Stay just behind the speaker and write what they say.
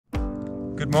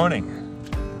Good morning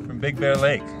from Big Bear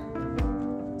Lake.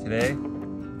 Today,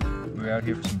 we're out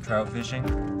here for some trout fishing.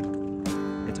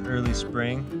 It's early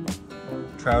spring.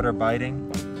 Trout are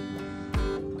biting.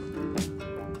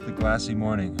 The glassy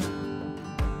morning.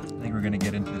 I think we're gonna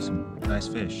get into some nice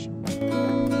fish.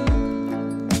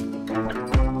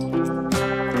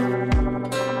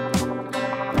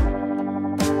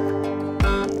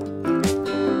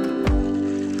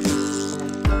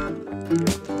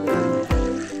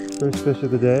 First fish of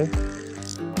the day,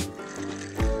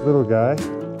 little guy.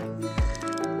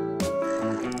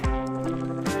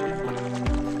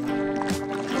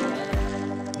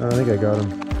 I think I got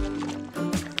him.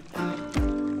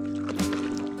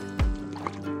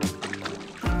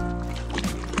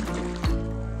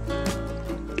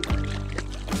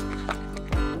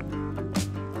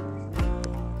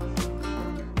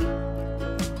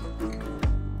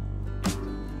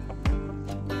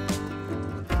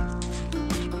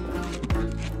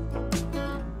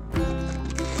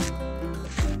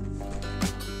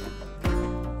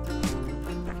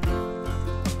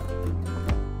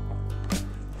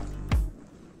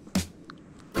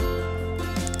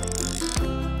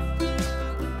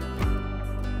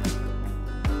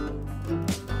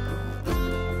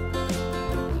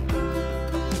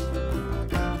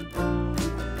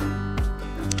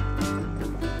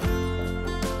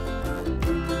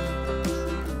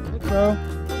 Bro.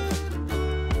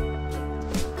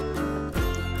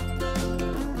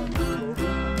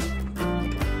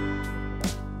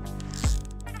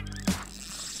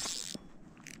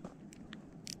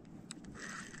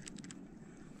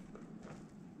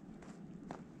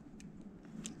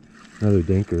 Another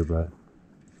dinker, but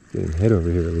getting hit over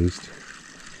here at least.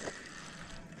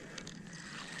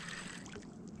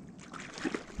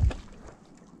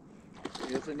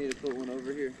 I guess I need to put one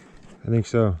over here. I think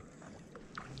so.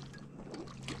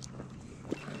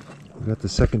 We got the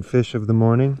second fish of the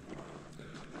morning.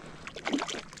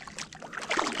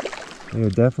 They are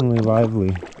definitely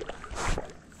lively.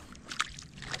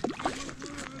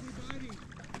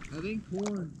 I think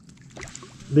corn.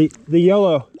 The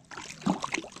yellow.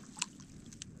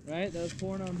 Right? That was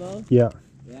corn on both? Yeah.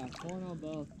 Yeah, corn on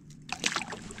both.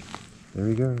 There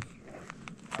we go.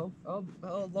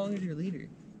 How long is your leader?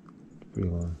 Pretty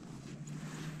long.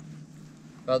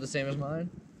 About the same as mine?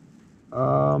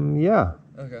 Yeah.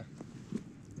 Okay.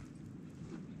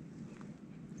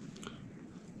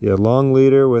 Yeah, long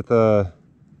leader with I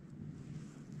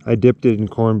dipped it in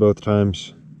corn both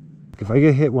times. If I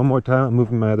get hit one more time, I'm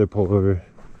moving my other pole over.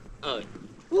 Oh.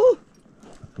 Woo!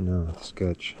 No, it's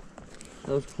sketch.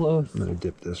 That was close. I'm gonna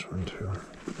dip this one too.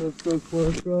 That was so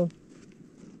close, bro.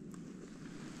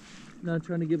 Not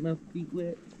trying to get my feet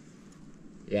wet.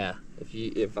 Yeah,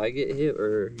 if I get hit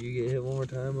or you get hit one more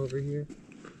time over here,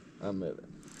 I'm moving.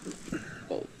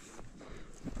 Oh.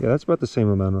 Yeah, that's about the same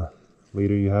amount of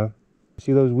leader you have.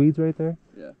 See those weeds right there?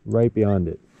 Yeah. Right beyond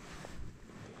it.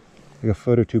 Like a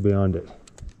foot or two beyond it.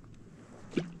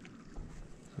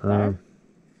 That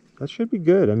should be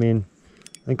good. I mean,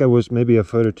 I think I was maybe a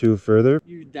foot or two further.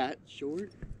 You're that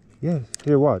short? Yeah,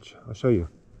 here, watch. I'll show you.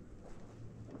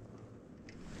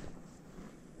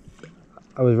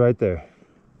 I was right there.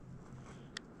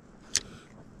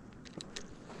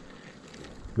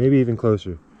 Maybe even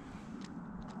closer.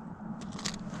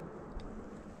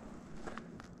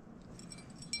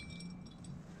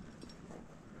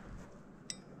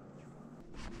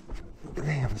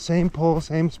 Damn, same pole,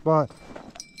 same spot.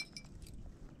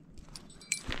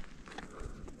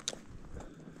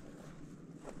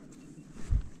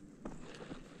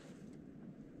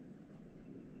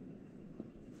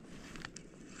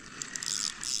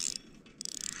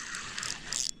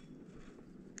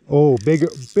 Oh, bigger,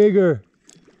 bigger.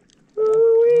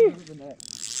 Ooh-wee.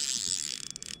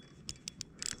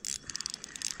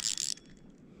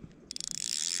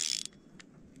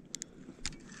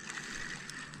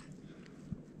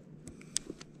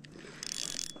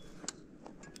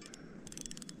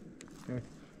 Here,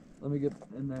 let me get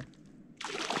in there.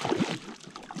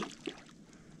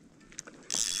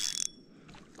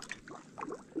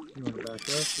 You want to back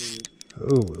up?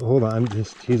 Or Oh, hold on.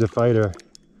 He's a fighter.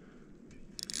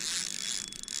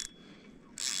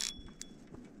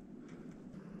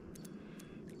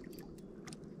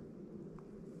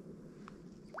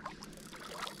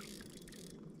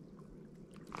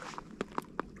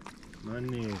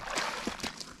 Money.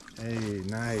 Hey,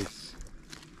 nice.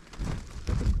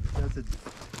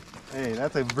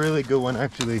 That's a really good one,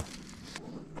 actually.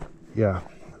 Yeah.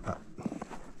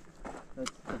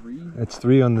 That's three? That's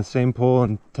three on the same pole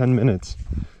in 10 minutes.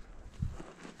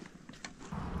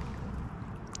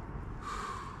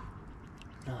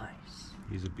 Nice.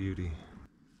 He's a beauty.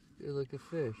 Good looking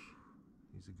fish.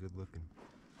 He's a good looking.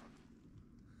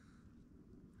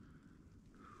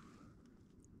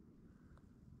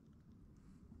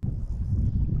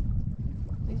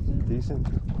 Decent.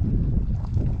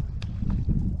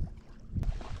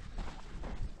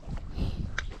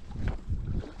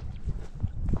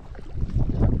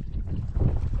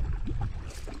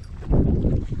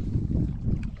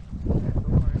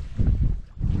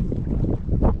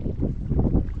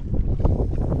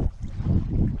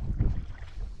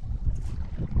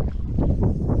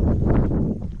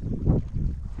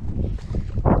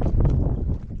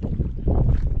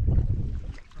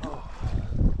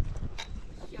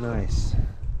 Nice.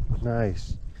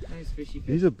 Nice. Nice fishy fish.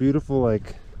 These are beautiful,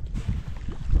 like,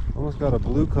 almost got a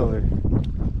blue color. Nice.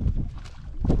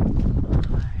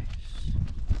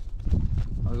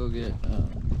 I'll go get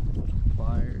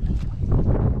pliers.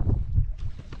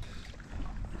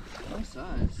 Nice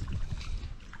size.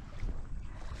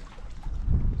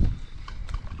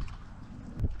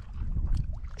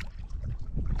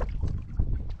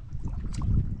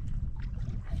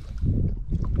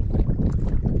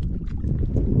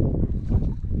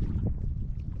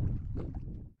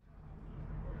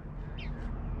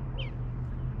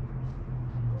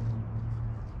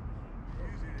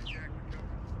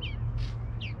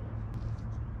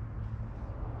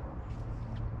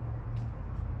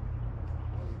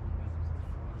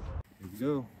 Here we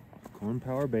go. Corn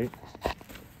power bait.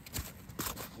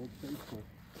 Old faithful.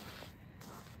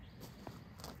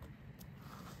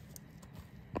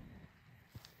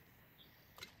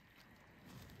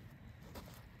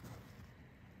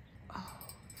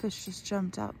 Fish just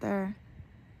jumped out there.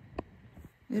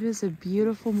 It is a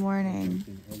beautiful morning.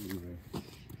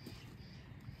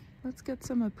 Let's get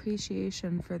some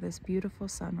appreciation for this beautiful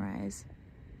sunrise.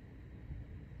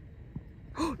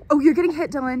 Oh, you're getting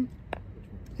hit, Dylan.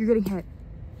 You're getting hit.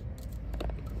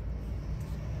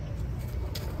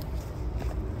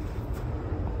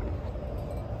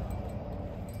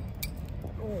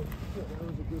 Oh, shit, that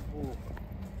was a good pull.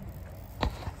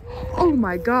 Oh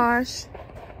my gosh.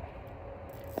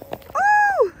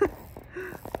 Oh!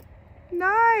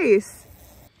 Nice.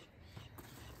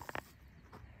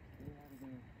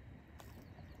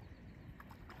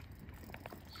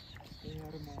 Stay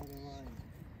out of my other line.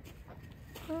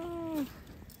 Oh.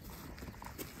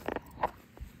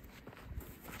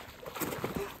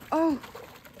 Oh.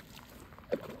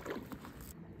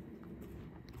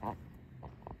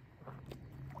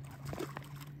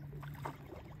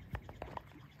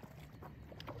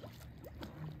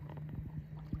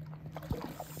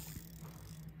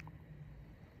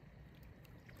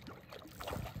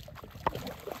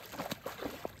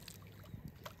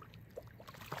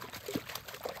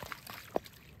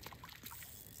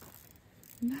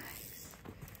 Nice.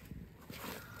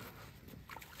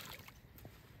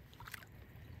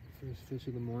 First fish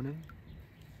of the morning.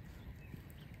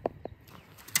 It's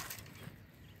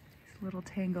a little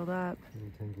tangled up. A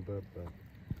little tangled up, but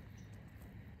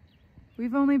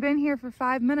We've only been here for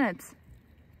 5 minutes.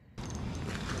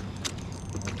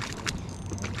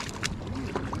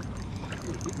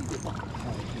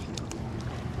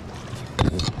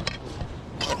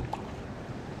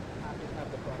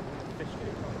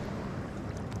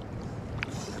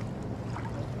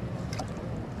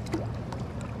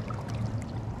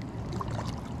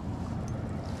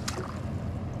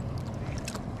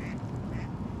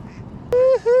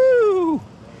 woohoo!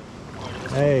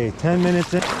 Hey, 10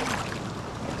 minutes in.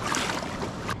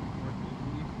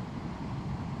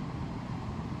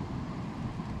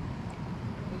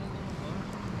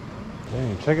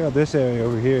 Dang, check out this area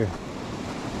over here.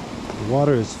 The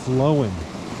water is flowing.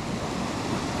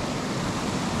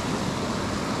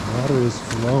 The water is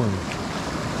flowing.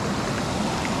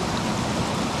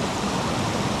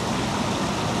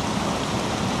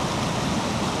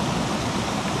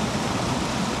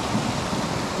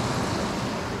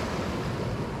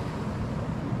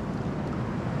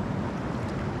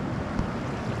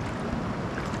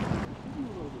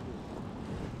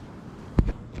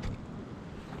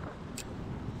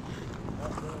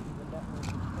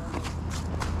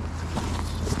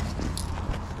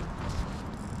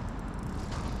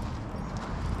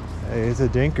 Hey, it's a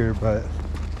dinker, but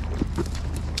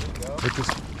it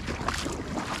just...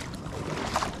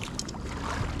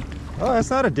 Oh, that's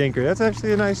not a dinker. That's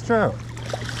actually a nice trout.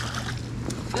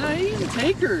 No, he's a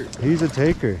taker. He's a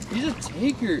taker. He's a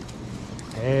taker.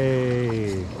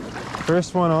 Hey,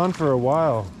 first one on for a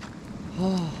while.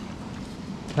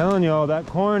 Telling y'all, that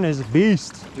corn is a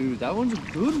beast. Dude, that one's a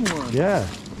good one. Yeah.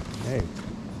 Hey,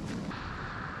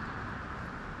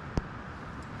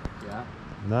 Yeah.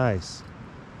 nice.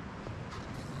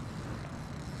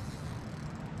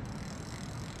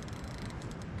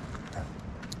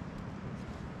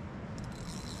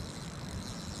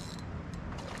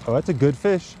 Oh, that's a good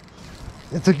fish.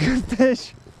 It's a good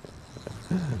fish.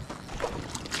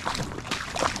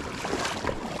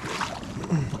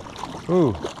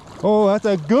 Ooh. Oh, that's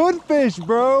a good fish,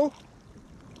 bro.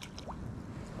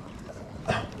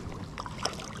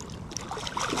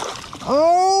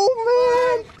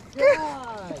 Oh, man.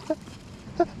 God.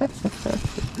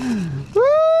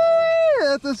 Woo,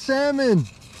 that's a salmon.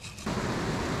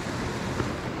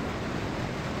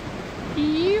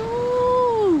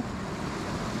 Ew.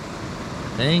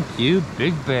 Thank you,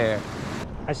 Big Bear.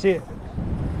 I see it.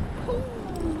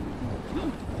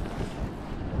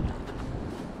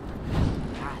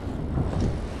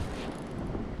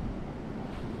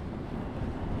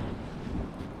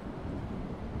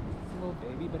 Little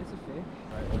baby, but it's a fish.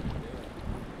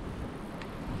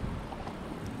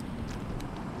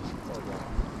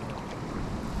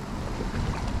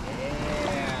 Yeah.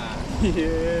 Yeah.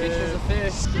 Fish is a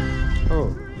fish.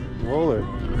 Oh, roller.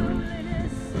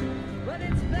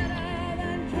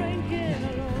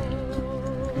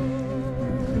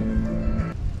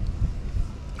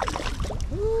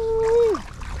 Woo.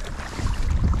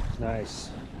 Nice.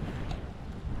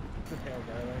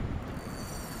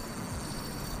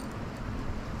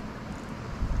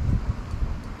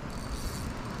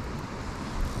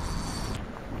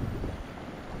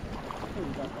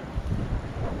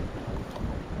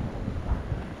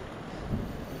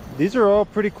 These are all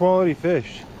pretty quality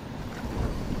fish.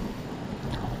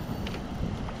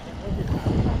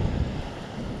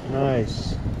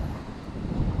 Nice.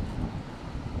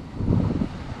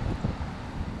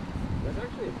 That's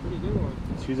actually a pretty good one.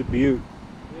 She's a beaut.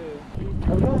 Yeah.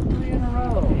 I've got 3 in a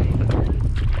row.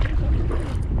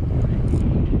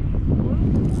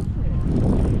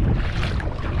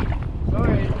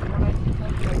 Sorry.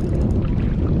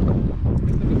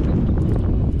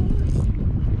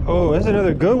 Oh, that's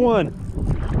another good one.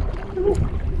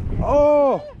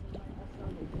 Oh!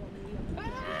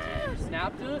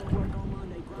 Snapped it.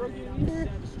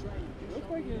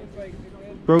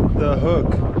 Broke the hook.